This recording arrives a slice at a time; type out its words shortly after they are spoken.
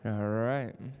All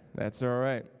right. That's all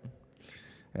right.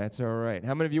 That's all right.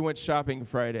 How many of you went shopping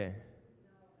Friday?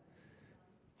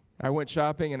 I went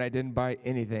shopping and I didn't buy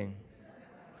anything.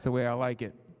 That's the way I like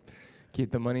it. Keep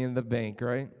the money in the bank,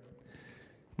 right?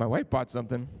 My wife bought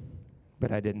something,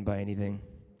 but I didn't buy anything.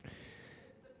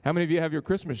 How many of you have your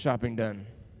Christmas shopping done?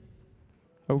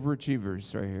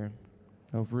 Overachievers right here.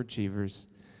 Overachievers.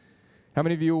 How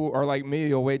many of you are like me?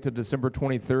 You'll wait till December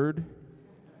 23rd?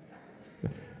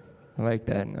 I like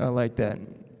that. I like that.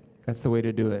 That's the way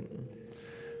to do it.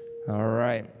 All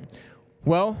right.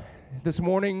 Well, this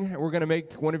morning we're going to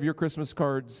make one of your Christmas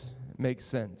cards make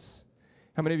sense.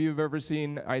 How many of you have ever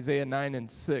seen Isaiah 9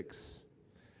 and 6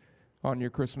 on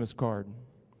your Christmas card?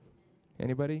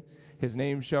 Anybody? His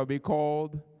name shall be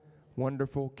called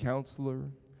Wonderful Counselor,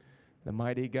 the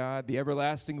Mighty God, the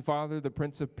Everlasting Father, the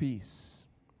Prince of Peace.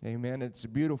 Amen. It's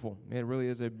beautiful. It really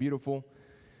is a beautiful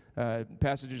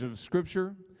passage of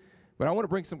Scripture. But I want to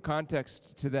bring some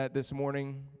context to that this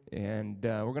morning, and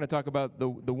we're going to talk about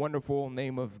the wonderful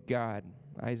name of God.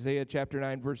 Isaiah chapter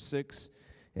 9, verse 6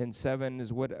 and 7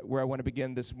 is where I want to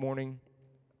begin this morning.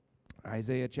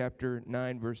 Isaiah chapter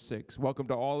 9, verse 6. Welcome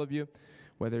to all of you,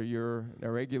 whether you're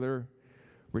a regular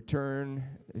return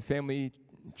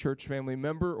church family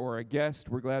member or a guest.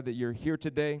 We're glad that you're here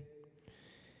today.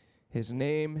 His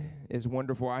name is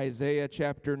wonderful. Isaiah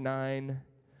chapter 9,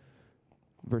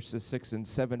 verses 6 and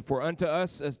 7. For unto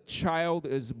us a child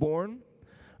is born,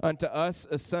 unto us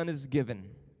a son is given,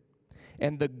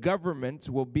 and the government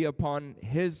will be upon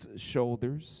his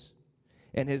shoulders,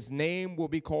 and his name will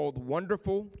be called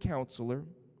Wonderful Counselor,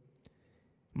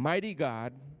 Mighty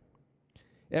God,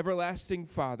 Everlasting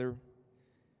Father,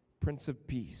 Prince of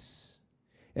Peace.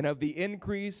 And of the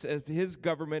increase of his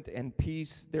government and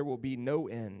peace there will be no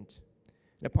end.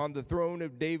 And upon the throne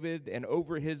of David and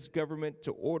over his government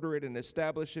to order it and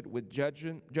establish it with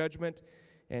judgment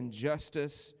and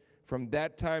justice from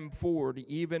that time forward,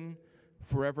 even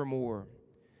forevermore.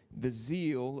 The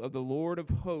zeal of the Lord of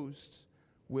hosts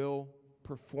will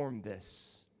perform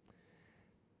this.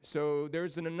 So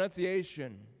there's an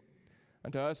annunciation.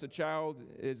 Unto us a child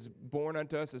is born,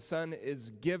 unto us a son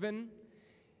is given.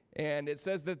 And it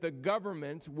says that the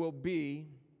government will be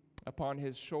upon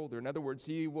his shoulder. In other words,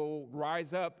 he will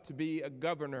rise up to be a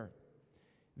governor,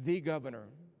 the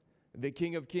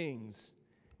King of Kings,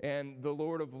 and the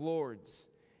Lord of Lords.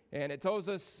 And it tells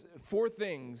us four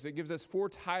things. It gives us four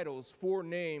titles, four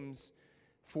names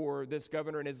for this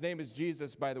governor. And his name is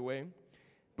Jesus, by the way.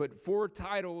 But four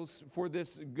titles for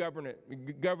this governor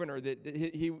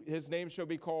that his name shall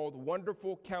be called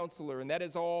Wonderful Counselor. And that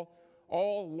is all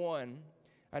one.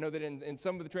 I know that in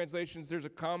some of the translations there's a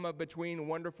comma between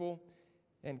wonderful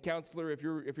and counselor. If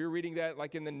you're reading that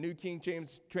like in the New King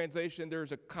James translation,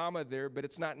 there's a comma there, but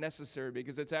it's not necessary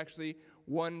because it's actually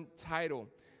one title.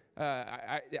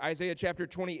 Isaiah chapter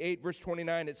 28, verse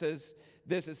 29, it says,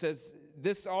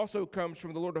 this also comes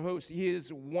from the Lord of hosts. He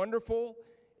is wonderful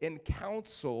in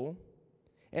counsel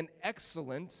and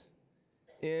excellent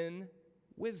in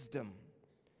wisdom,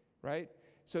 right?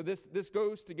 So this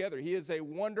goes together. He is a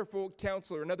wonderful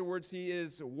counselor. In other words, he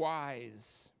is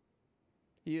wise.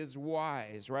 He is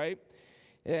wise, right?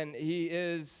 And he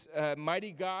is a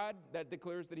mighty God. That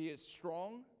declares that he is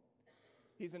strong.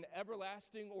 He's an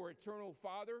everlasting or eternal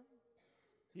Father.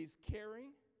 He's caring.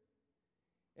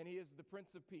 And he is the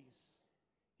Prince of Peace.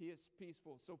 He is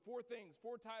peaceful. So four things,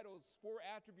 four titles, four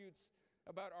attributes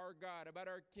about our God, about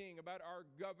our King, about our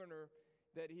governor,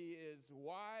 that he is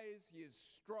wise, he is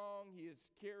strong, he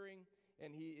is caring,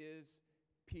 and he is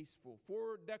peaceful.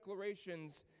 Four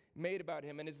declarations made about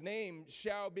him, and his name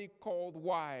shall be called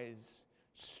wise,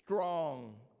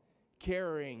 strong,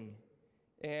 caring,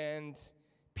 and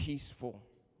peaceful.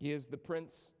 He is the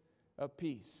Prince of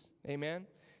Peace. Amen?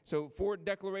 So four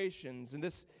declarations, and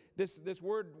this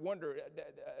word wonder,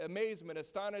 amazement,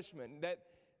 astonishment, that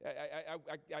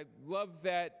I love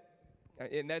that.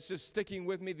 And that's just sticking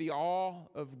with me, the awe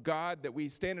of God, that we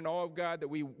stand in awe of God, that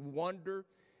we wonder.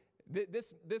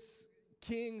 This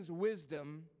king's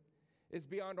wisdom is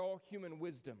beyond all human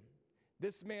wisdom.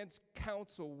 This man's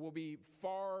counsel will be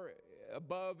far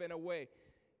above and away.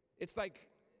 It's like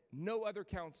no other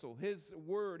counsel. His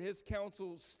word, his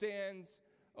counsel stands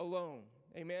alone.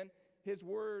 Amen? His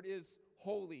word is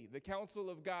holy. The counsel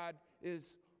of God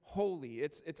is holy.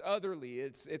 It's otherly.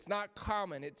 It's not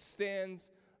common. It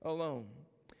stands alone.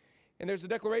 And there's a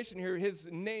declaration here, his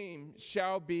name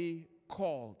shall be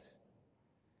called.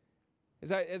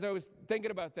 As I was thinking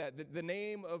about that, the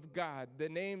name of God, the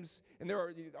names, and there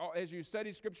are, as you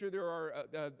study Scripture, there are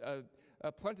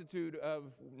a plentitude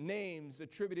of names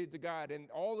attributed to God,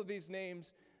 and all of these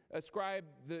names ascribe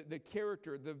the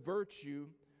character, the virtue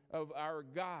of our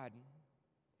God.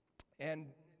 And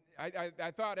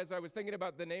I thought, as I was thinking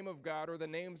about the name of God or the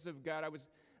names of God, I was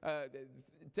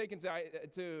taken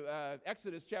to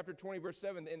Exodus chapter 20, verse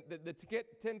 7, and the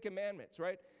Ten Commandments,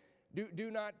 right?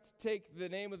 Do not take the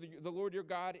name of the Lord your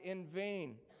God in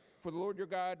vain, for the Lord your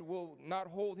God will not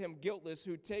hold him guiltless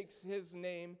who takes his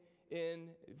name in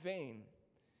vain,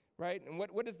 right? And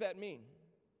what does that mean?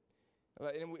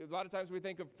 And a lot of times we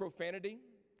think of profanity,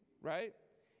 right?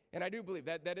 And I do believe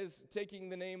that is taking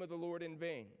the name of the Lord in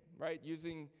vain, right?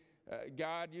 Using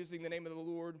using the name of the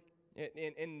Lord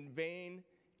in vain,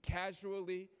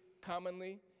 casually,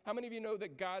 commonly. How many of you know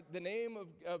that the name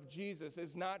of Jesus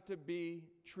is not to be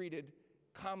treated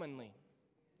commonly?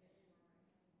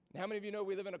 And how many of you know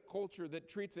we live in a culture that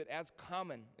treats it as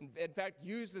common, in fact,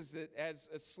 uses it as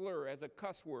a slur, as a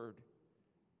cuss word,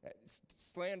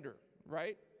 slander,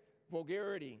 right?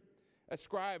 Vulgarity,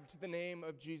 ascribed to the name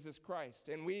of Jesus Christ.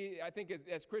 And I think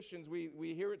as Christians,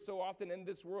 we hear it so often in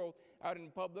this world, out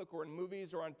in public or in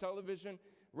movies or on television,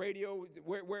 radio,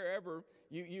 wherever,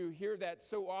 you hear that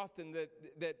so often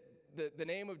that the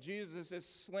name of Jesus is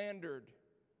slandered.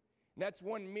 And that's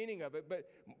one meaning of it. But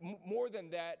more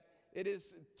than that, it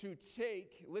is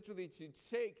literally to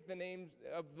take the name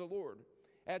of the Lord.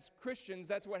 As Christians,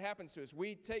 that's what happens to us.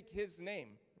 We take his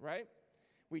name, right?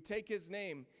 We take his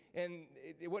name. And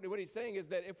what he's saying is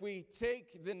that if we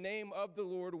take the name of the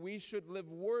Lord, we should live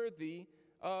worthy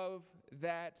of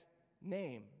that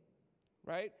name,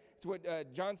 right? It's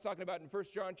what John's talking about in 1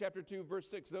 John chapter 2, verse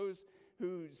 6. Those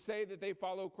who say that they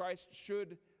follow Christ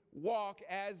should walk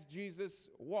as Jesus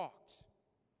walked,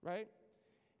 right?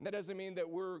 And that doesn't mean that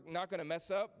we're not going to mess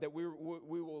up, that we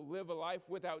will live a life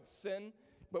without sin,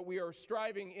 but we are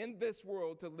striving in this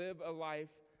world to live a life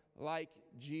like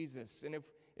Jesus. And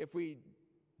if we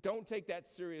don't take that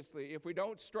seriously, if we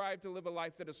don't strive to live a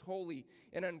life that is holy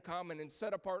and uncommon and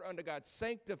set apart unto God,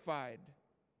 sanctified,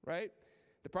 right?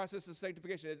 The process of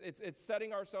sanctification, it's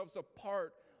setting ourselves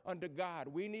apart unto God.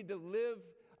 We need to live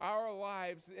our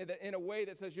lives in a way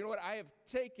that says, you know what, I have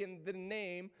taken the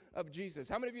name of Jesus.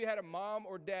 How many of you had a mom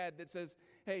or dad that says,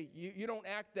 hey, you don't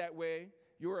act that way,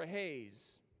 you're a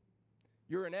Hayes,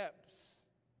 you're an Epps,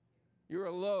 you're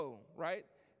a Lowe, right?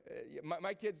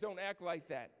 My kids don't act like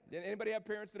that. Anybody have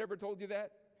parents that ever told you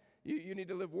that? You need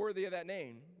to live worthy of that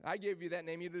name. I gave you that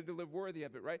name. You need to live worthy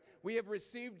of it, right? We have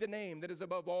received a name that is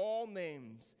above all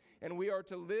names, and we are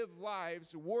to live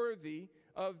lives worthy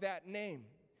of that name.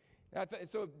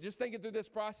 So just thinking through this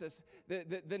process,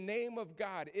 the name of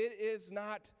God, it is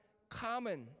not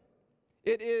common.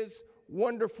 It is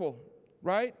wonderful,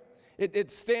 right? It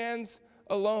stands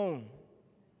alone.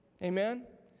 Amen?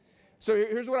 So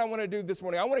here's what I want to do this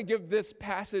morning. I want to give this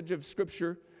passage of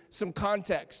Scripture some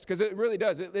context, because it really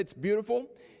does. It's beautiful.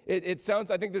 It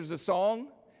sounds, I think there's a song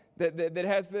that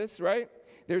has this, right?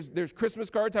 There's Christmas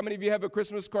cards. How many of you have a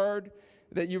Christmas card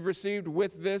that you've received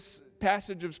with this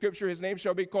passage of Scripture? His name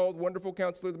shall be called Wonderful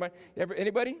Counselor of the Mighty.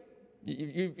 Anybody?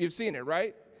 You've seen it,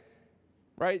 right?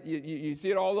 Right? You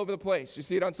see it all over the place. You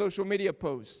see it on social media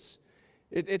posts.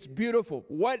 It's beautiful.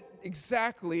 What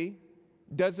exactly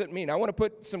does it mean? I want to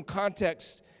put some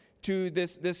context to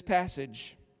this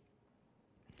passage.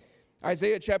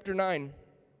 Isaiah chapter 9.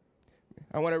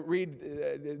 I want to read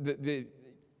the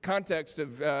context of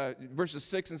verses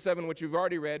 6 and 7, which we've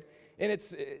already read, in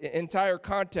its entire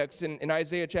context in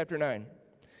Isaiah chapter 9.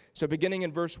 So beginning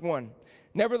in verse 1.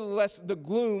 Nevertheless, the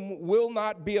gloom will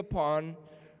not be upon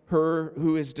her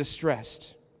who is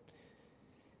distressed,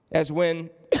 as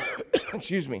when,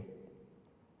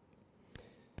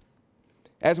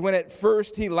 as when at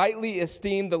first he lightly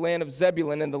esteemed the land of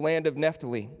Zebulun and the land of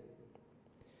Naphtali,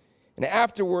 and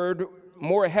afterward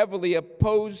more heavily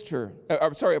oppressed her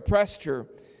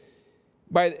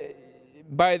by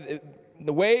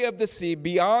the way of the sea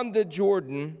beyond the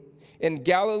Jordan in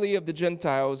Galilee of the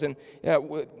Gentiles. And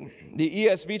the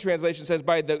ESV translation says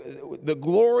by the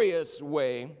glorious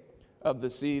way of the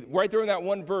sea. Right there in that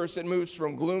one verse, it moves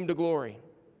from gloom to glory.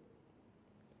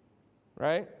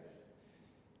 Right?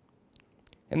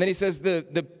 And then he says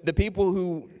the people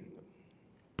who,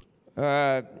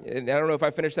 I don't know if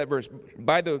I finished that verse,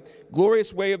 by the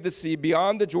glorious way of the sea,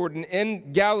 beyond the Jordan,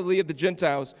 in Galilee of the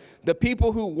Gentiles, the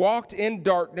people who walked in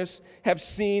darkness have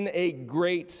seen a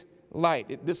great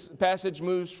light. This passage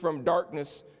moves from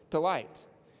darkness to light.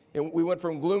 And we went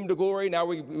from gloom to glory.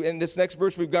 Now in this next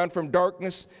verse, we've gone from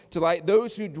darkness to light.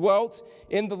 Those who dwelt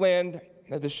in the land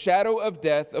of the shadow of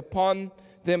death, upon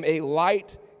them a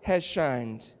light has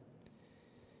shined.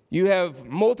 You have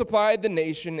multiplied the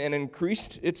nation and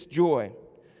increased its joy.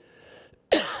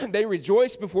 they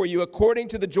rejoice before you according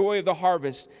to the joy of the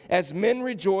harvest, as men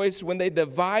rejoice when they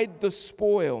divide the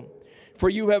spoil. For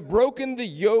you have broken the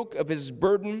yoke of his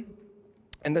burden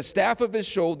and the staff of his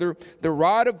shoulder, the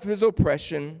rod of his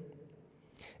oppression,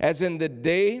 as in the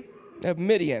day of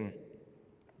Midian.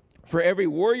 For every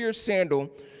warrior's sandal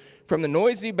from the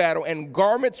noisy battle and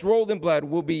garments rolled in blood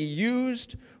will be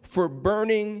used for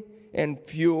burning and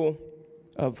fuel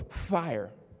of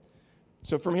fire.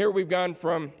 So from here we've gone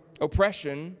from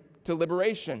oppression to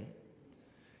liberation.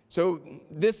 So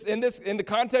in the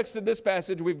context of this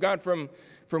passage, we've gone from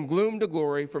gloom to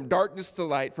glory, from darkness to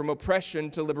light, from oppression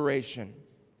to liberation.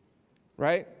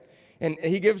 Right? And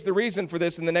he gives the reason for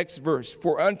this in the next verse.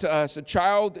 For unto us a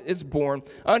child is born,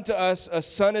 unto us a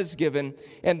son is given,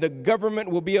 and the government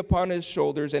will be upon his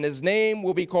shoulders, and his name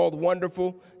will be called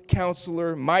Wonderful,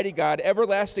 Counselor, Mighty God,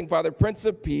 Everlasting Father, Prince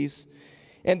of Peace.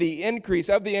 And the increase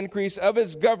of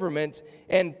his government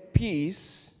and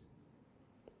peace,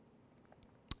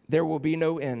 there will be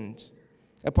no end.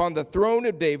 Upon the throne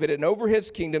of David and over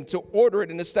his kingdom, to order it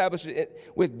and establish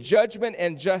it with judgment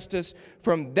and justice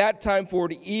from that time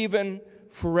forward, even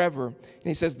forever. And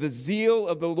he says, the zeal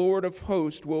of the Lord of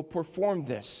hosts will perform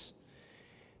this.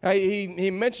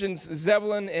 He mentions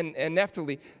Zebulun and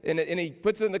Naphtali, and he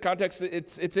puts it in the context,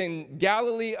 it's in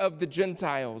Galilee of the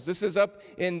Gentiles. This is up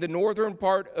in the northern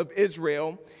part of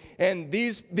Israel, and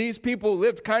these people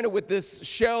lived kind of with this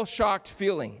shell-shocked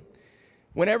feeling.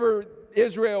 Whenever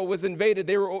Israel was invaded,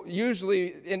 they were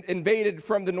usually invaded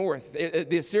from the north.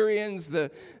 The Assyrians,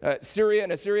 Syria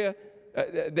and Assyria,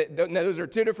 now those are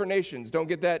two different nations. Don't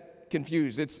get that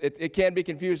confused. It can be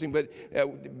confusing, but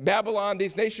Babylon,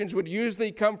 these nations would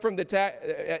usually come from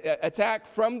the attack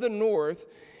from the north,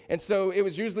 and so it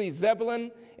was usually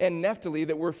Zebulun and Naphtali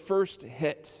that were first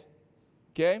hit.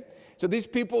 Okay? So these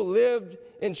people lived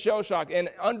in shell shock and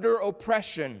under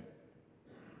oppression.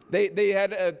 They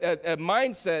had a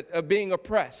mindset of being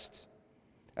oppressed,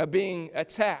 of being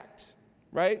attacked,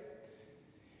 right?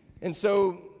 And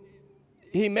so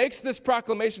he makes this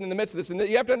proclamation in the midst of this. And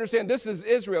you have to understand, this is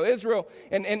Israel,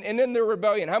 and in their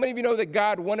rebellion. How many of you know that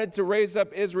God wanted to raise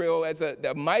up Israel as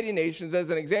a mighty nations, as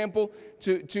an example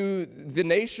to the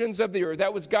nations of the earth?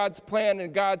 That was God's plan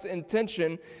and God's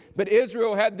intention. But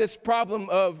Israel had this problem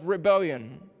of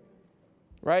rebellion,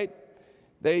 right?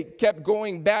 They kept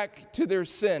going back to their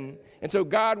sin. And so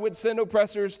God would send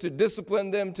oppressors to discipline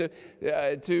them, to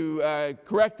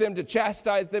correct them, to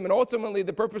chastise them. And ultimately,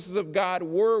 the purposes of God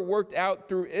were worked out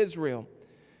through Israel.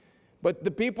 But the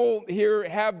people here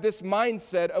have this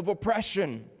mindset of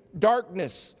oppression,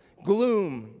 darkness,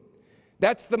 gloom.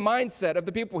 That's the mindset of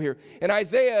the people here. And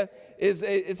Isaiah is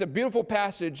a beautiful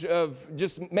passage of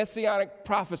just messianic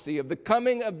prophecy of the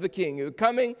coming of the king, the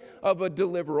coming of a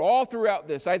deliverer. All throughout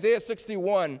this, Isaiah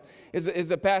 61 is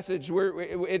a passage where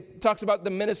it talks about the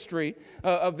ministry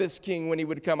of this king when he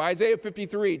would come. Isaiah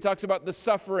 53 talks about the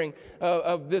suffering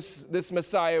of this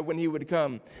Messiah when he would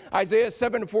come. Isaiah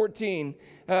 7:14,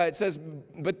 it says,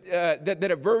 but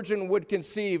that a virgin would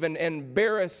conceive and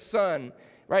bear a son,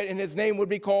 right? And his name would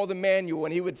be called Emmanuel,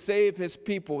 and he would save his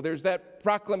people. There's that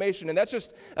proclamation. And that's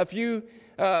just a few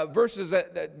verses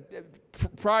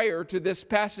prior to this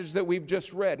passage that we've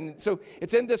just read. And so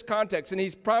it's in this context. And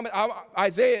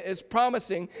Isaiah is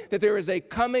promising that there is a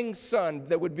coming son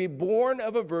that would be born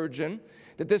of a virgin,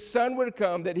 that this son would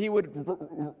come, that he would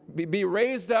be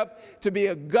raised up to be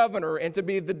a governor and to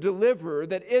be the deliverer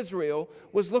that Israel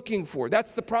was looking for.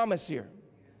 That's the promise here.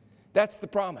 That's the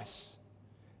promise.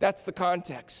 That's the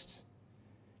context.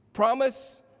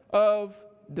 Promise of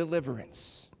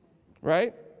deliverance,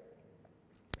 right?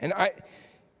 And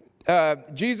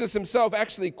Jesus himself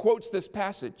actually quotes this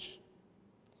passage.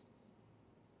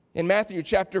 In Matthew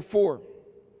chapter 4,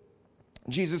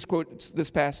 Jesus quotes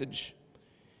this passage.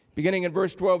 Beginning in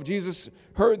verse 12, Jesus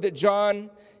heard that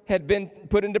John had been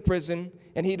put into prison,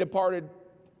 and he departed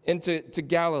into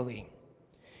Galilee.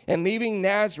 And leaving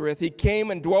Nazareth, he came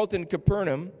and dwelt in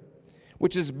Capernaum,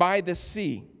 which is by the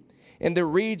sea, in the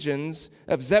regions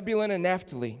of Zebulun and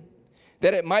Naphtali,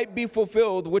 that it might be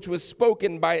fulfilled which was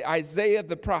spoken by Isaiah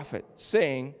the prophet,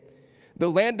 saying, the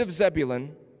land of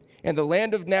Zebulun and the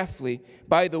land of Naphtali,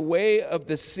 by the way of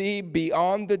the sea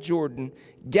beyond the Jordan,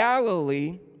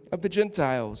 Galilee of the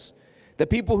Gentiles. The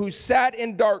people who sat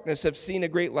in darkness have seen a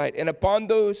great light, and upon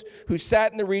those who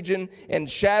sat in the region and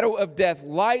shadow of death,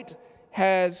 light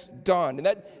has dawned. And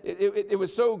that it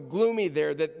was so gloomy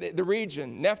there that the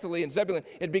region, Naphtali and Zebulun,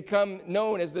 had become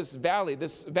known as this valley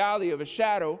of a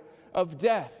shadow of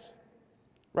death,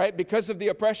 right? Because of the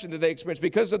oppression that they experienced,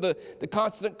 because of the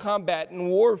constant combat and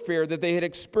warfare that they had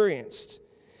experienced.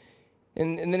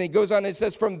 And then he goes on and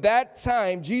says, from that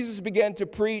time, Jesus began to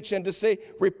preach and to say,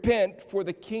 repent, for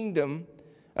the kingdom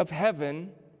of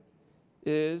heaven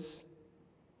is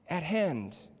at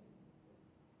hand.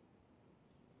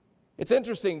 It's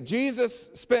interesting.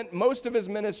 Jesus spent most of his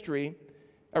ministry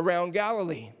around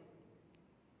Galilee.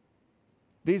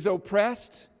 These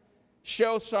oppressed,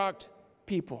 shell-shocked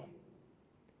people.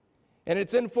 And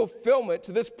it's in fulfillment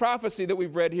to this prophecy that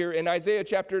we've read here in Isaiah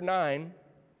chapter 9,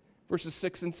 verses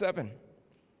 6 and 7.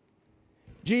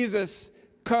 Jesus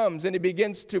comes and he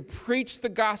begins to preach the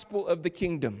gospel of the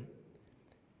kingdom.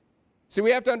 See,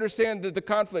 we have to understand that the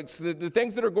conflicts, the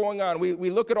things that are going on, we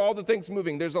look at all the things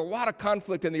moving. There's a lot of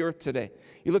conflict in the earth today.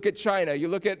 You look at China, you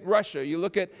look at Russia, you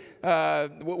look at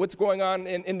what's going on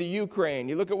in the Ukraine,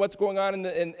 you look at what's going on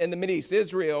in the Mideast,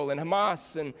 Israel and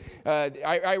Hamas and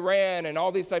Iran and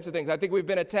all these types of things. I think we've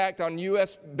been attacked on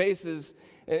U.S. bases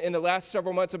in the last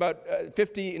several months about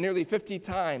nearly 50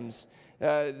 times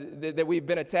that we've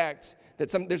been attacked,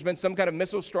 there's been some kind of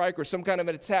missile strike or some kind of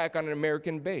an attack on an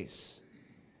American base.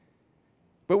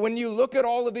 But when you look at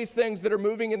all of these things that are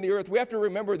moving in the earth, we have to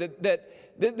remember that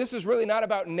this is really not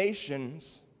about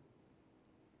nations.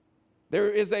 There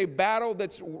is a battle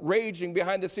that's raging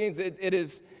behind the scenes. It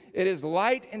is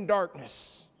light and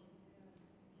darkness.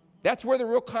 That's where the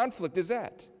real conflict is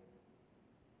at,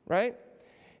 right?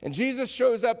 And Jesus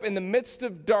shows up in the midst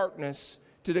of darkness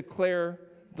to declare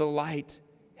the light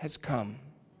has come.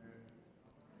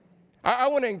 I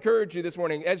want to encourage you this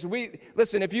morning as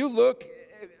listen, if you look,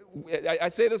 I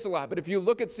say this a lot, but if you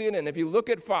look at CNN, if you look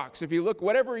at Fox, if you look,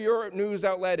 whatever your news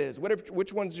outlet is,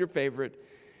 which one's your favorite,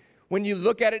 when you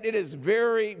look at it, it is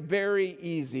very, very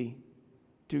easy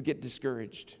to get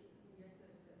discouraged.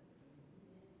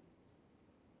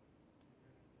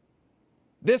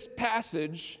 This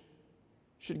passage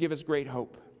should give us great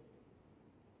hope.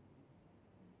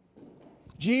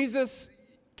 Jesus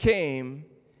came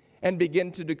and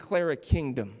began to declare a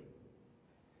kingdom.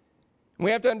 We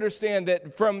have to understand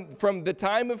that from the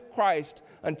time of Christ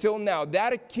until now,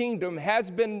 that a kingdom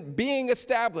has been being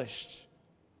established,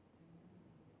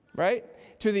 right?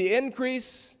 To the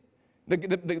increase,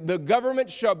 the government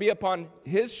shall be upon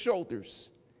his shoulders,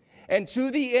 and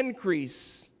to the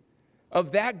increase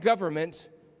of that government,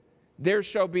 there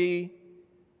shall be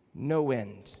no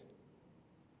end.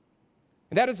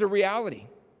 And that is a reality.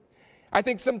 I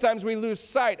think sometimes we lose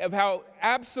sight of how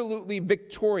absolutely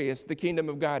victorious the kingdom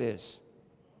of God is.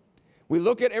 We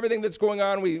look at everything that's going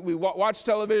on. We watch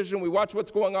television. We watch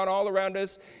what's going on all around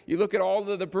us. You look at all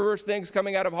of the perverse things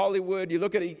coming out of Hollywood. You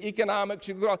look at economics.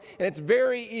 And it's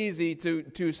very easy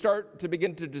to start to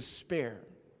begin to despair.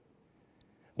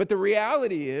 But the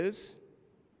reality is,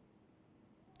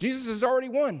 Jesus has already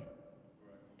won.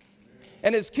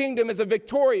 And his kingdom is a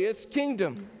victorious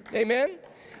kingdom. Amen?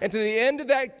 And to the end of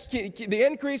the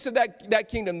increase of that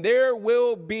kingdom, there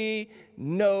will be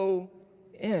no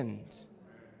end.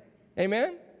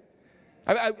 Amen?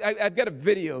 I've got a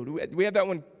video. Do we have that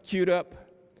one queued up?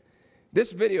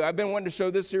 This video, I've been wanting to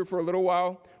show this here for a little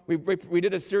while. We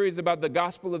did a series about the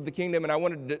gospel of the kingdom, and I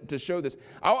wanted to show this.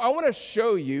 I want to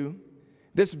show you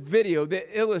this video that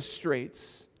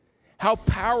illustrates how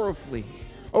powerfully,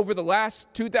 over the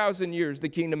last 2,000 years, the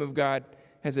kingdom of God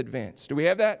has advanced. Do we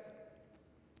have that?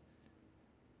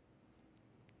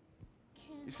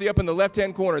 You see up in the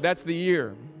left-hand corner, that's the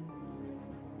year.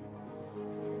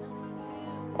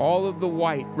 All of the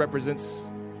white represents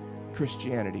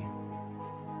Christianity.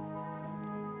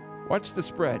 Watch the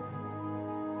spread.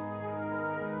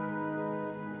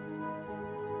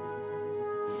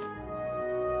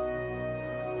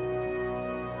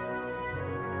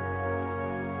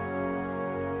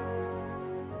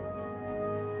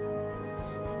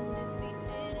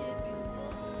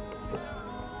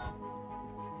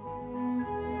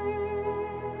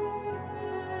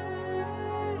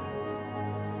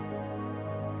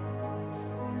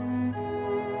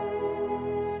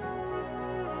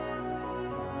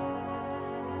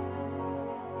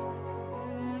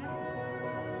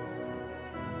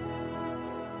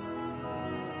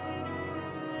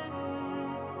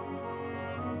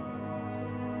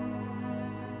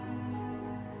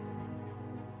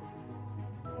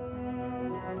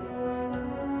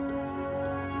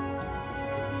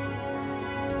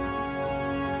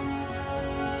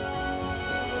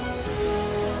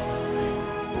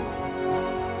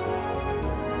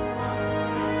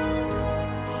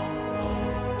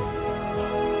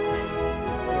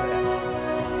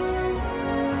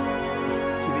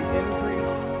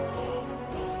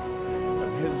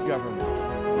 Government.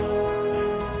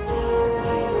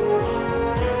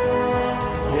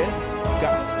 This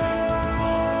gospel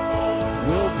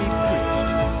will be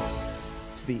preached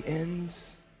to the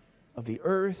ends of the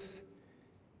earth,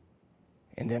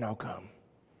 and then I'll come.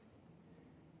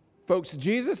 Folks,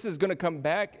 Jesus is going to come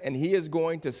back, and he is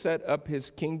going to set up his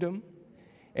kingdom,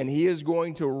 and he is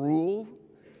going to rule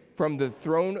from the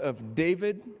throne of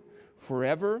David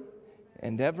forever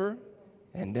and ever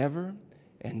and ever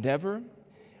and ever.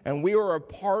 And we are a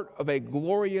part of a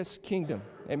glorious kingdom.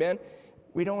 Amen?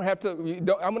 We don't have to,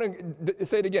 I'm going to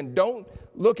say it again. Don't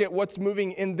look at what's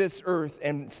moving in this earth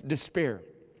and despair.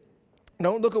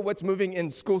 Don't look at what's moving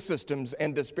in school systems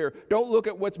and despair. Don't look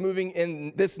at what's moving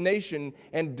in this nation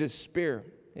and despair.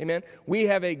 Amen? We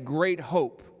have a great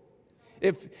hope.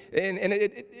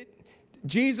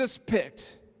 Jesus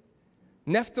picked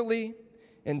Naphtali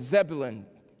and Zebulun,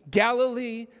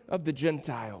 Galilee of the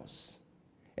Gentiles.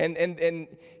 And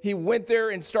he went there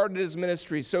and started his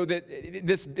ministry so that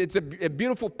it's a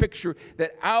beautiful picture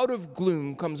that out of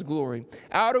gloom comes glory.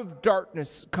 Out of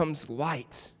darkness comes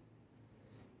light.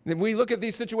 And we look at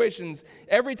these situations,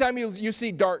 every time you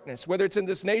see darkness, whether it's in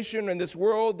this nation, in this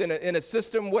world, in a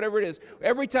system, whatever it is,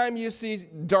 every time you see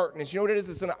darkness, you know what it is?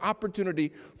 It's an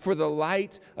opportunity for the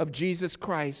light of Jesus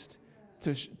Christ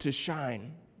to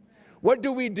shine. What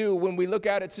do we do when we look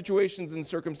out at situations and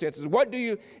circumstances?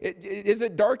 Is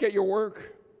it dark at your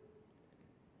work?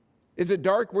 Is it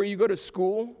dark where you go to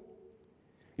school?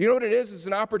 You know what it is? It's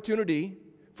an opportunity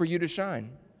for you to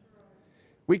shine.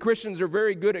 We Christians are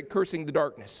very good at cursing the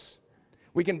darkness.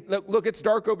 We can, look, it's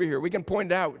dark over here. We can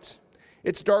point it out.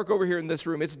 It's dark over here in this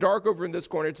room. It's dark over in this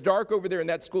corner. It's dark over there in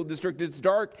that school district. It's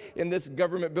dark in this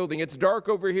government building. It's dark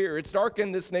over here. It's dark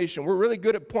in this nation. We're really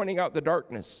good at pointing out the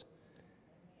darkness.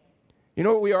 You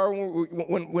know what we are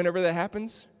whenever that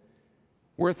happens?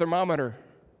 We're a thermometer.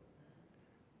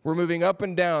 We're moving up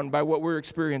and down by what we're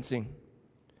experiencing.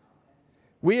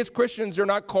 We as Christians are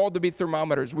not called to be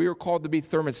thermometers. We are called to be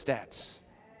thermostats.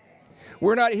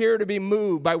 We're not here to be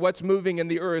moved by what's moving in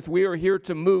the earth. We are here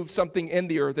to move something in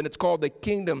the earth, and it's called the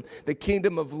kingdom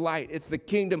of light. It's the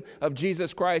kingdom of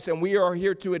Jesus Christ, and we are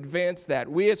here to advance that.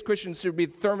 We as Christians should be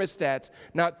thermostats,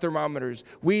 not thermometers.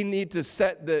 We need to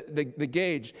set the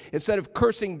gauge. Instead of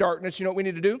cursing darkness, you know what we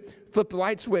need to do? Flip the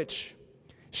light switch.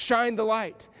 Shine the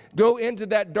light. Go into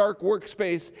that dark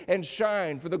workspace and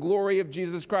shine for the glory of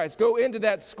Jesus Christ. Go into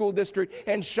that school district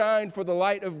and shine for the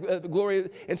light of the glory.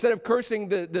 Instead of cursing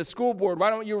the school board, why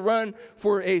don't you run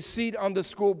for a seat on the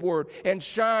school board and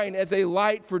shine as a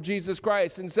light for Jesus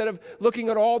Christ? Instead of looking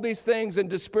at all these things and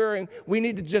despairing, we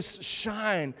need to just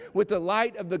shine with the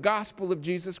light of the gospel of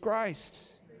Jesus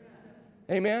Christ.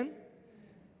 Amen?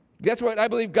 That's what I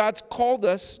believe God's called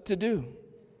us to do.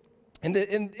 And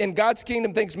in God's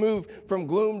kingdom, things move from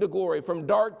gloom to glory, from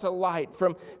dark to light,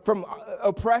 from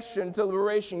oppression to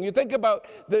liberation. You think about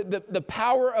the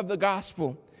power of the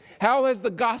gospel. How has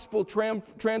the gospel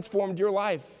transformed your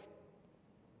life?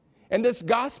 And this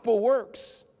gospel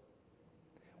works.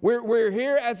 We're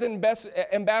here as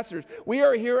ambassadors. We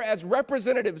are here as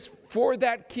representatives for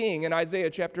that king in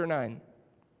Isaiah chapter 9.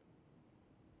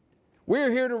 We're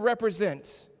here to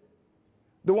represent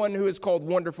the one who is called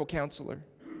Wonderful Counselor,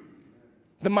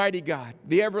 the mighty God,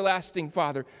 the everlasting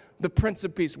Father, the Prince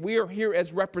of Peace. We are here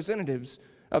as representatives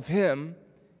of him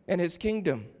and his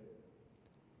kingdom.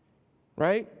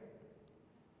 Right?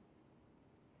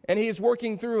 And he is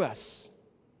working through us.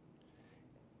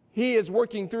 He is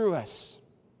working through us.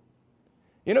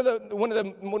 You know, one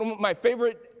of my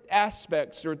favorite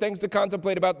aspects or things to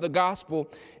contemplate about the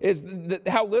gospel is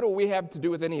how little we have to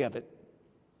do with any of it.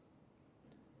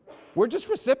 We're just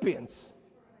recipients.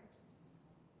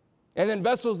 And then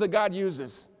vessels that God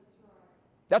uses.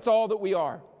 That's all that we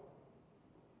are.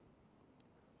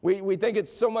 We think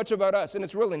it's so much about us, and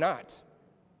it's really not.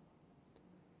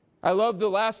 I love the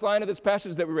last line of this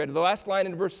passage that we read, the last line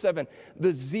in verse 7.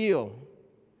 The zeal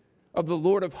of the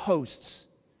Lord of hosts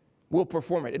will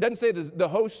perform it. It doesn't say the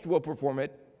host will perform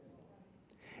it.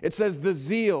 It says the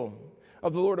zeal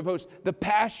of the Lord of hosts, the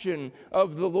passion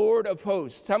of the Lord of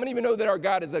hosts. How many of you know that our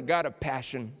God is a God of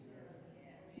passion?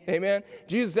 Amen.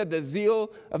 Jesus said the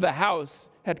zeal of the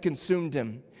house had consumed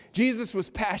him. Jesus was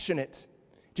passionate.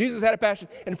 Jesus had a passion.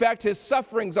 In fact, his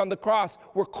sufferings on the cross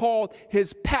were called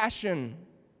his passion.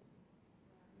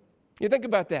 You think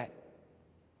about that.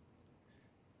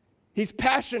 He's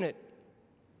passionate.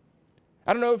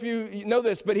 I don't know if you know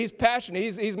this, but he's passionate.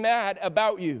 He's mad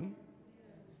about you.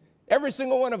 Every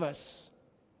single one of us.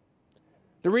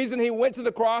 The reason he went to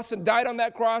the cross and died on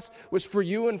that cross was for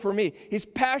you and for me. He's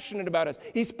passionate about us.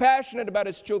 He's passionate about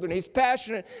his children. He's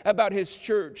passionate about his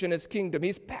church and his kingdom.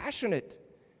 He's passionate.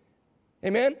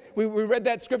 Amen? We read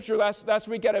that scripture last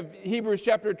week out of Hebrews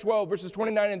chapter 12, verses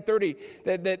 29 and 30,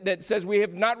 that says we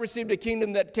have not received a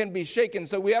kingdom that can be shaken.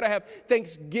 So we ought to have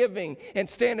thanksgiving and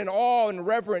stand in awe and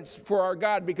reverence for our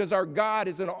God, because our God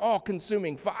is an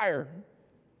all-consuming fire.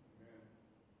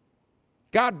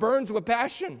 God burns with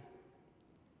passion.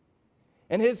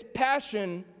 And his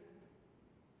passion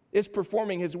is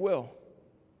performing his will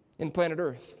in planet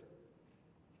Earth.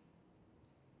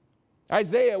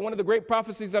 Isaiah, one of the great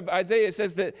prophecies of Isaiah,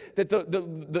 says that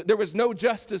there was no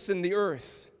justice in the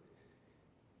earth.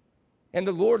 And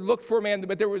the Lord looked for man,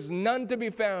 but there was none to be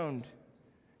found.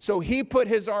 So he put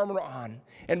his armor on,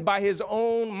 and by his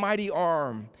own mighty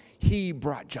arm, he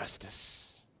brought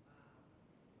justice.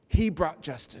 He brought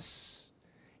justice.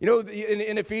 You know,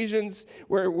 in Ephesians,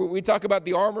 where we talk about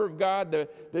the armor of God,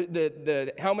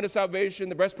 the helmet of salvation,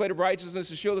 the breastplate of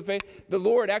righteousness, the shield of faith, the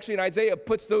Lord actually in Isaiah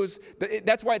puts those,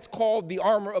 that's why it's called the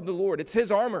armor of the Lord. It's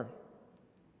his armor.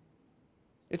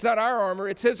 It's not our armor,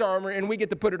 it's his armor, and we get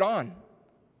to put it on,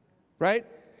 right?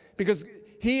 Because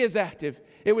he is active.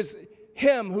 It was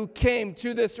him who came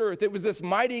to this earth. It was this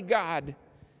mighty God.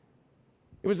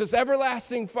 It was this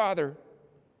everlasting Father.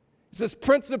 It's this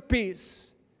Prince of Peace.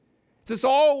 It's this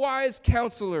all-wise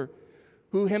counselor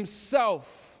who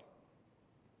himself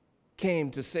came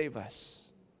to save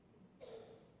us.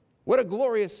 What a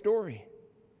glorious story.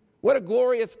 What a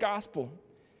glorious gospel.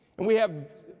 And we have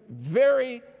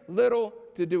very little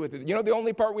to do with it. You know, the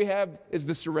only part we have is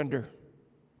the surrender.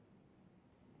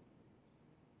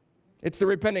 It's the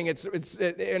repenting.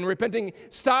 And repenting,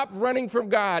 stop running from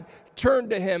God, turn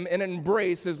to him and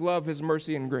embrace his love, his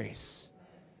mercy, and grace.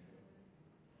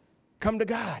 Come to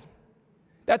God.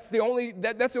 That's the only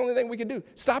thing we can do.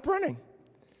 Stop running.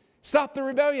 Stop the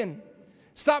rebellion.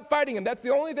 Stop fighting him. That's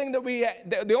the only thing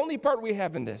the only part we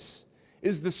have in this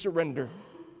is the surrender.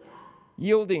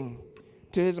 Yielding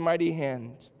to his mighty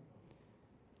hand.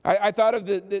 I thought of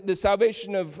the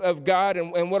salvation of God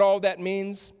and what all that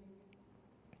means.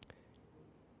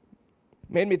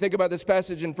 Made me think about this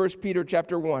passage in 1 Peter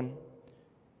chapter 1.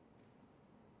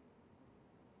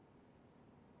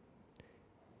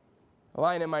 A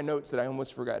line in my notes that I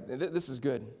almost forgot. This is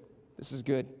good. This is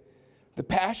good. The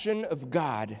passion of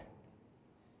God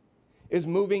is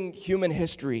moving human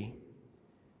history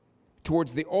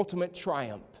towards the ultimate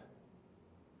triumph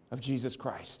of Jesus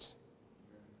Christ.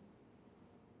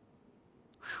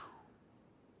 Whew.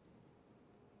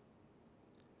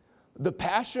 The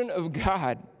passion of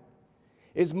God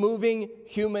is moving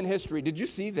human history. Did you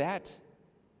see that?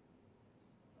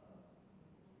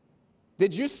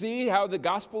 Did you see how the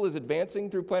gospel is advancing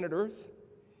through planet Earth?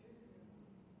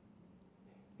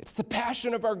 It's the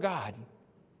passion of our God.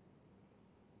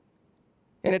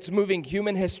 And it's moving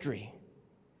human history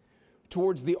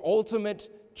towards the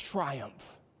ultimate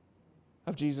triumph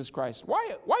of Jesus Christ.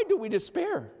 Why do we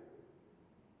despair?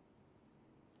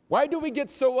 Why do we get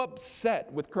so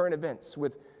upset with current events,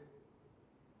 with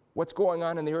what's going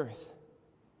on in the earth?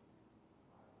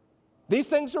 These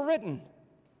things are written.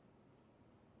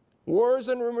 Wars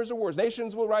and rumors of wars.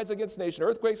 Nations will rise against nation.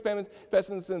 Earthquakes, famines,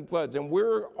 pestilence, and floods. And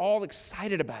we're all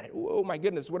excited about it. Oh my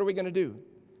goodness, what are we going to do?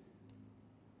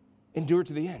 Endure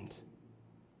to the end.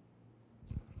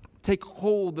 Take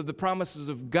hold of the promises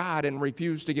of God and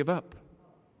refuse to give up.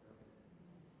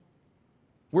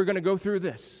 We're going to go through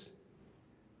this.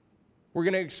 We're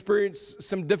going to experience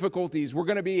some difficulties. We're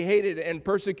going to be hated and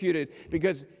persecuted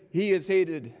because he is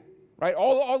hated. Right?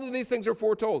 All of these things are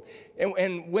foretold.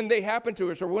 And when they happen to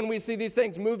us, or when we see these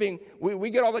things moving, we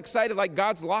get all excited like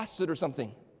God's lost it or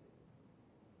something.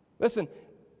 Listen,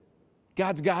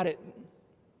 God's got it.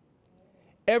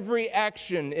 Every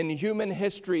action in human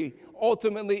history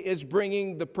ultimately is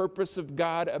bringing the purpose of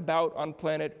God about on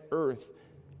planet Earth.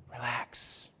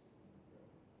 Relax.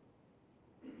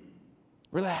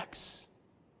 Relax.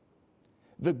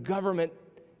 The government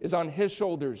is on his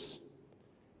shoulders,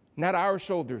 not our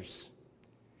shoulders.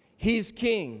 He's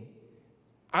king.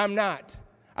 I'm not.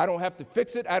 I don't have to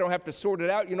fix it. I don't have to sort it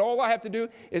out. You know, all I have to do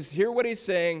is hear what he's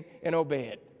saying and obey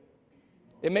it.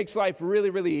 It makes life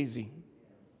really, really easy.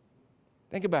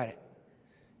 Think about it.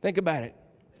 Think about it.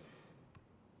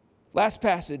 Last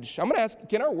passage. I'm going to ask,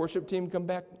 can our worship team come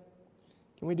back?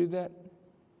 Can we do that?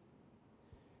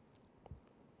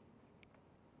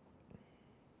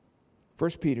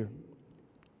 First Peter.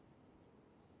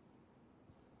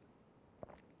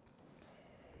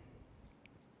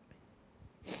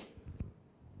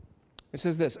 It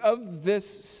says this, of this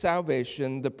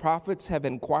salvation the prophets have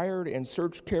inquired and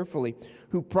searched carefully,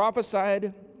 who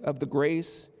prophesied of the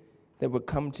grace that would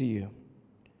come to you.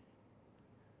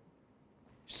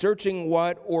 Searching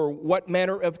what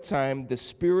manner of time the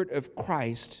Spirit of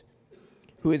Christ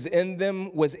who is in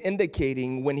them was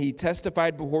indicating when he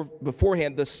testified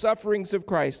beforehand the sufferings of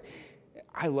Christ.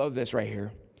 I love this right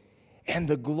here. And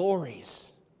the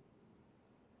glories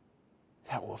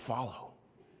that will follow.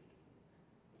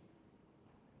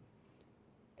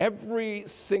 Every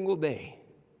single day,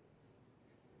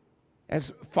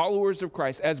 as followers of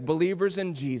Christ, as believers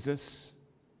in Jesus,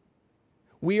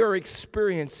 we are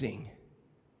experiencing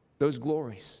those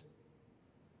glories.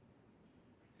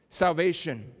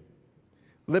 Salvation,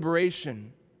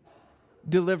 liberation,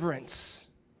 deliverance,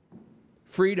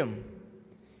 freedom,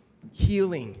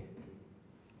 healing.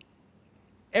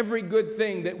 Every good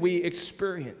thing that we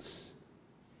experience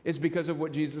is because of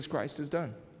what Jesus Christ has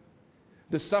done.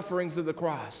 The sufferings of the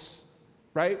cross,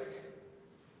 right?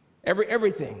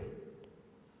 Everything.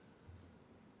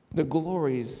 The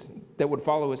glories that would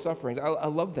follow his sufferings. I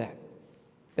love that.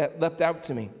 That leapt out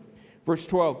to me. Verse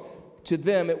 12, to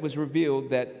them it was revealed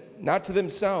that not to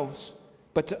themselves,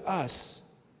 but to us,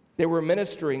 they were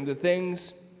ministering the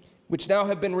things which now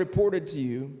have been reported to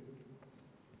you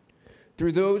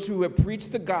through those who have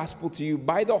preached the gospel to you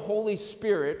by the Holy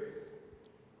Spirit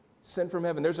sent from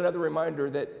heaven. There's another reminder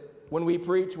that when we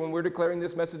preach, when we're declaring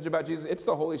this message about Jesus, it's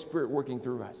the Holy Spirit working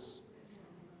through us.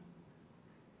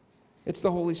 It's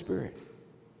the Holy Spirit.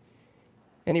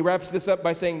 And he wraps this up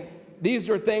by saying, these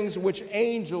are things which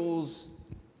angels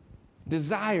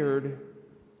desired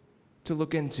to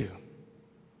look into.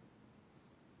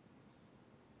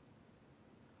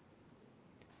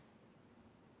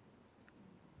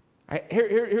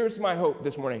 Here's my hope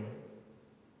this morning.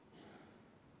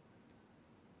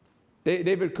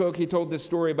 David Cook, he told this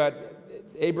story about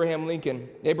Abraham Lincoln.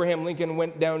 Abraham Lincoln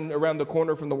went down around the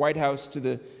corner from the White House to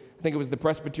I think it was the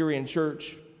Presbyterian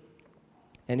Church,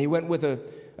 and he went with a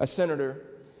senator.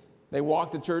 They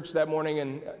walked to church that morning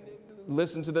and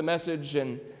listened to the message,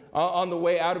 and on the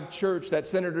way out of church, that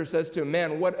senator says to him,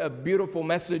 man, what a beautiful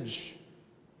message.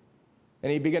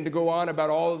 And he began to go on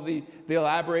about all of the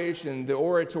elaboration, the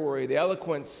oratory, the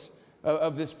eloquence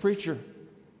of this preacher.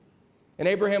 And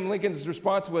Abraham Lincoln's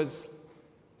response was,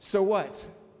 so what?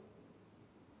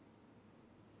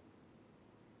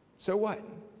 So what?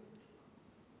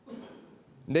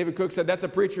 And David Cook said that's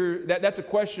a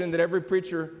question that every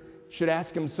preacher should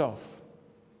ask himself.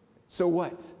 So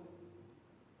what?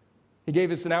 He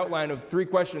gave us an outline of 3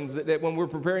 questions that when we're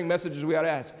preparing messages we ought to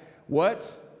ask.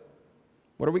 What?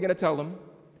 What are we going to tell them?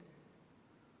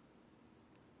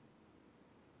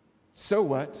 So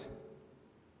what?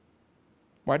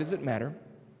 Why does it matter?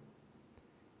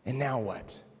 And now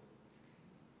what?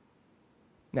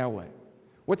 Now what?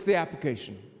 What's the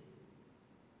application?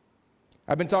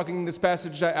 I've been talking in this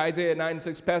passage, Isaiah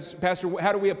 9:6. Pastor,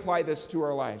 how do we apply this to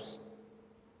our lives?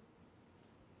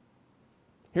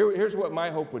 Here's what my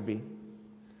hope would be.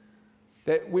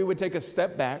 That we would take a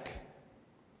step back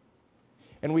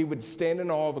and we would stand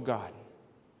in awe of a God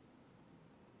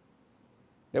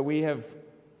that we have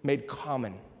made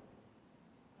common.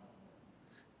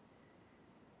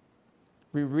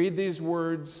 We read these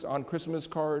words on Christmas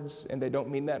cards and they don't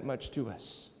mean that much to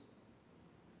us.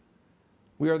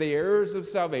 We are the heirs of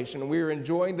salvation and we are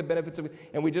enjoying the benefits of it,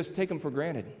 and we just take them for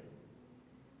granted.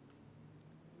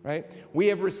 Right? We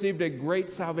have received a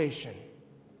great salvation.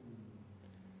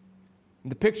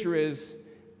 And the picture is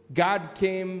God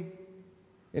came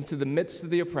into the midst of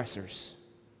the oppressors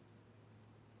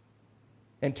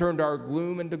and turned our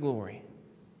gloom into glory,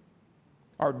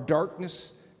 our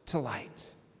darkness to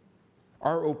light.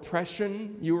 Our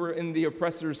oppression, you were in the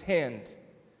oppressor's hand.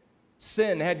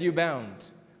 Sin had you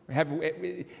bound.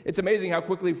 It's amazing how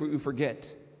quickly we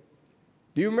forget.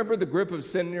 Do you remember the grip of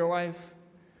sin in your life?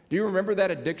 Do you remember that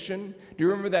addiction? Do you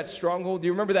remember that stronghold? Do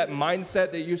you remember that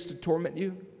mindset that used to torment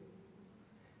you?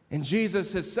 And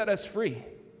Jesus has set us free.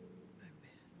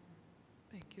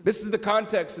 This is the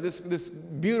context of this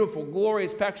beautiful,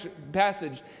 glorious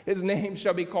passage. His name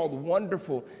shall be called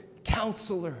Wonderful,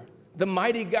 Counselor, the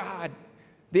Mighty God,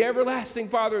 the Everlasting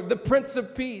Father, the Prince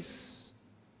of Peace.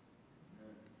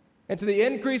 And to the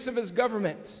increase of his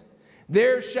government,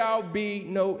 there shall be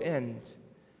no end.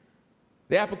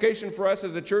 The application for us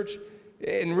as a church,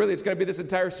 and really it's going to be this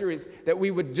entire series, that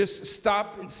we would just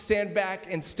stop and stand back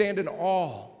and stand in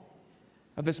awe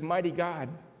of this mighty God,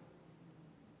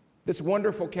 this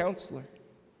wonderful counselor.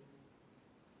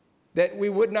 That we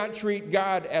would not treat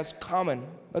God as common.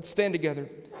 Let's stand together.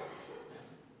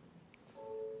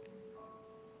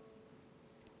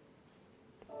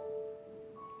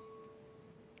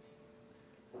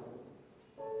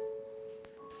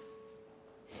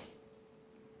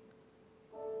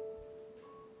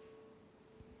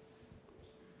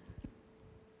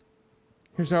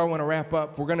 Here's how I want to wrap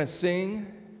up. We're going to sing.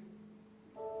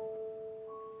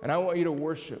 And I want you to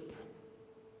worship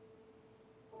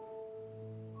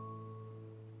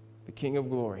the King of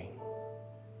glory,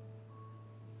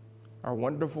 our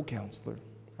wonderful counselor,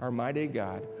 our mighty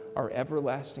God, our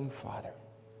everlasting Father,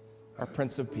 our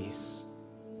Prince of Peace.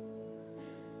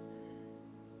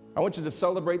 I want you to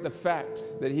celebrate the fact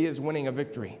that he is winning a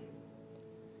victory,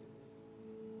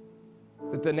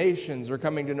 that the nations are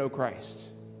coming to know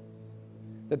Christ,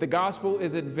 that the gospel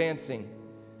is advancing.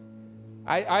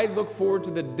 I look forward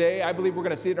to the day, I believe we're going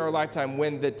to see it in our lifetime,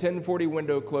 when the 1040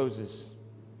 window closes.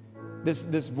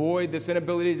 This void, this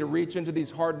inability to reach into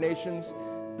these hard nations,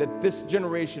 that this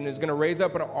generation is going to raise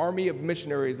up an army of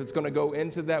missionaries that's going to go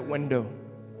into that window.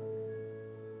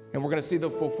 And we're going to see the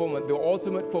fulfillment, the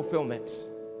ultimate fulfillment.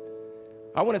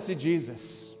 I want to see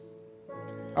Jesus.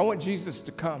 I want Jesus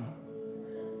to come.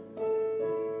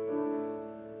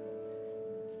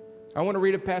 I want to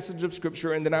read a passage of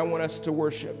Scripture, and then I want us to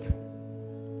worship.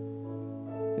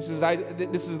 This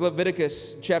is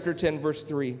Leviticus chapter 10, verse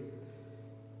 3. It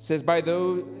says, by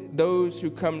those who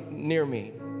come near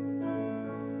me,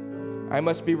 I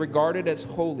must be regarded as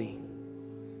holy,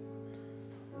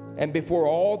 and before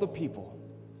all the people,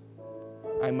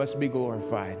 I must be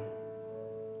glorified.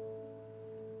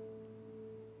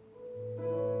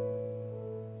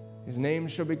 His name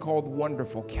shall be called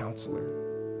Wonderful Counselor,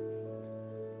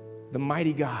 the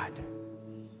Mighty God,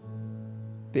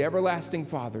 the Everlasting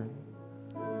Father,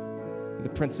 the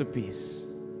Prince of Peace.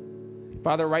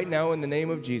 Father, right now in the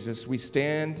name of Jesus, we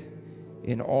stand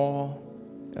in awe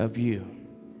of you.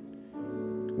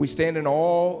 We stand in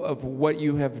awe of what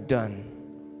you have done.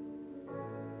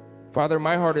 Father,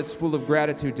 my heart is full of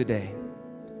gratitude today.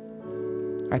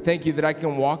 I thank you that I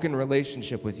can walk in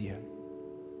relationship with you,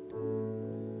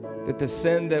 that the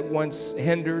sin that once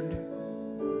hindered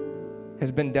has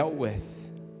been dealt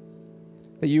with,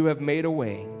 that you have made a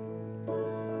way,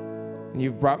 and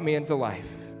you've brought me into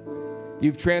life.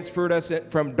 You've transferred us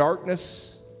from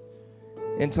darkness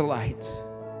into light.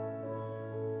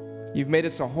 You've made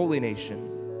us a holy nation,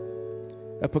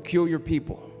 a peculiar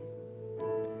people,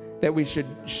 that we should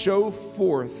show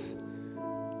forth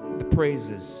the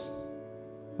praises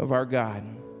of our God.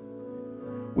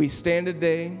 We stand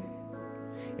today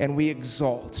and we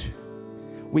exalt.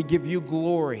 We give you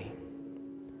glory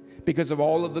because of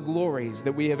all of the glories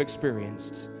that we have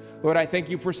experienced. Lord, I thank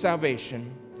you for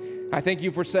salvation. I thank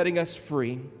you for setting us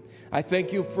free. I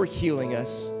thank you for healing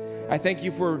us. I thank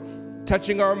you for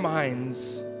touching our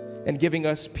minds and giving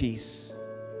us peace.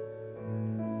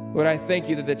 Lord, I thank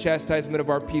you that the chastisement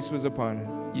of our peace was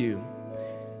upon you,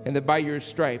 and that by your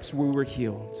stripes we were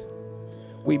healed.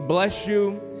 We bless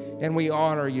you and we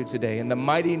honor you today in the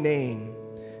mighty name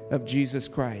of Jesus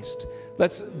Christ.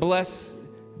 Let's bless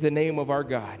the name of our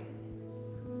God.